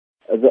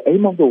The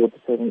aim of the water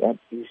saving app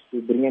is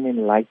to bring an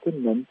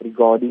enlightenment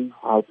regarding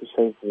how to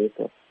save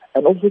water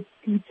and also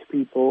teach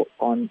people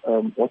on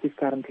what is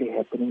currently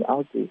happening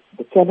out there.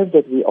 The challenge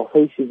that we are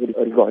facing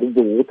regarding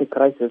the water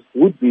crisis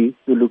would be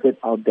to look at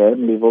our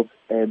dam levels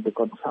and the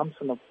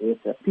consumption of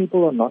water.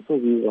 People are not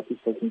aware what is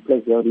taking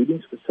place. They are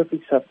reading specific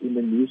stuff in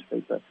the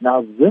newspaper.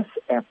 Now, this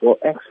app will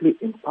actually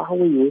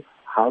empower you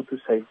how to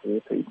save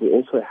water. It will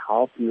also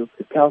help you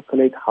to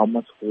calculate how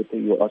much water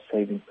you are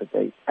saving per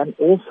day. And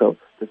also,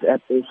 this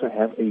app also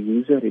have a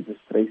user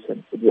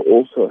registration. It will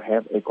also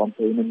have a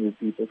component where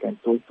people can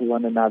talk to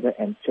one another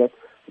and chat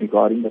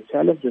regarding the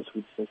challenges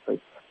which they face,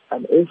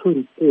 and also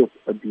report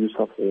abuse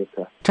of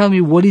water. Tell me,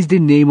 what is the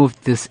name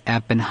of this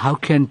app and how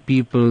can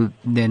people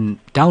then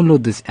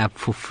download this app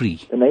for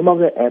free? The name of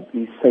the app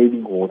is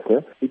Saving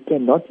Water. It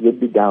cannot yet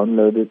be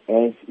downloaded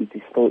as it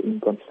is still in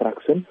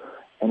construction,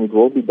 and it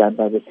will be done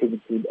by the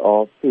 17th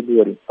of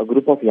February. A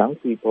group of young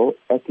people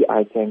at the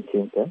ICANN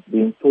Center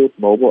being taught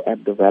mobile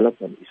app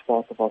development is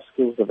part of our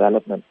skills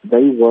development.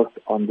 They worked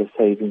on the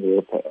Saving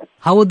Water app.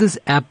 How will this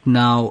app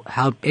now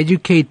help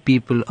educate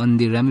people on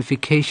the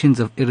ramifications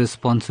of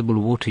irresponsible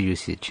water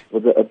usage?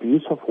 With the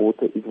abuse of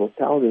water, it will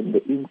tell them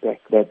the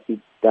impact that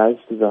it does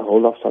to the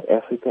whole of South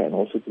Africa and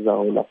also to the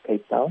whole of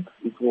Cape Town.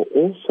 It will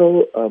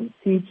also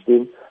teach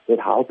them that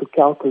how to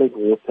calculate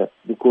water,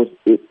 because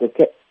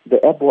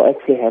the app will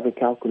actually have a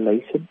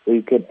calculation where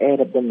you can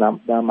add up the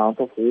amount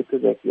of water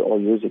that you are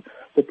using.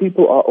 So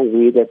people are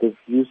aware that they've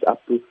used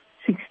up to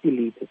 60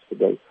 liters per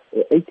day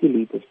or 80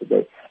 liters per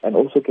day, and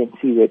also can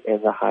see that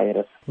as a high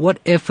risk. What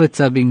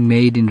efforts are being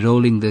made in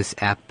rolling this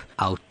app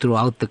out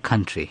throughout the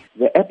country?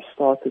 The app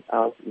started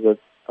out with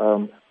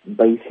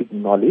basic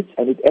knowledge,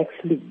 and it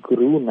actually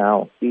grew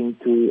now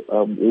into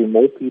where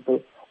more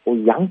people or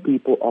young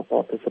people are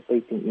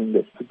participating in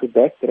this. To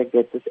backtrack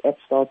that, this app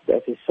started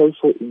as a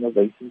social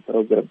innovation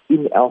program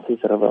in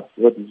Elsies River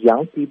with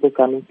young people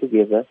coming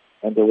together,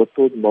 and they were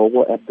taught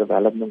mobile app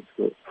development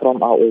skills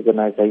from our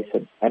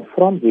organization. And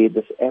from there,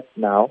 this app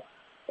now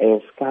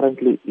is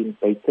currently in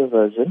beta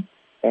version,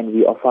 and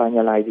we are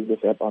finalizing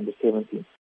this app on the 17th.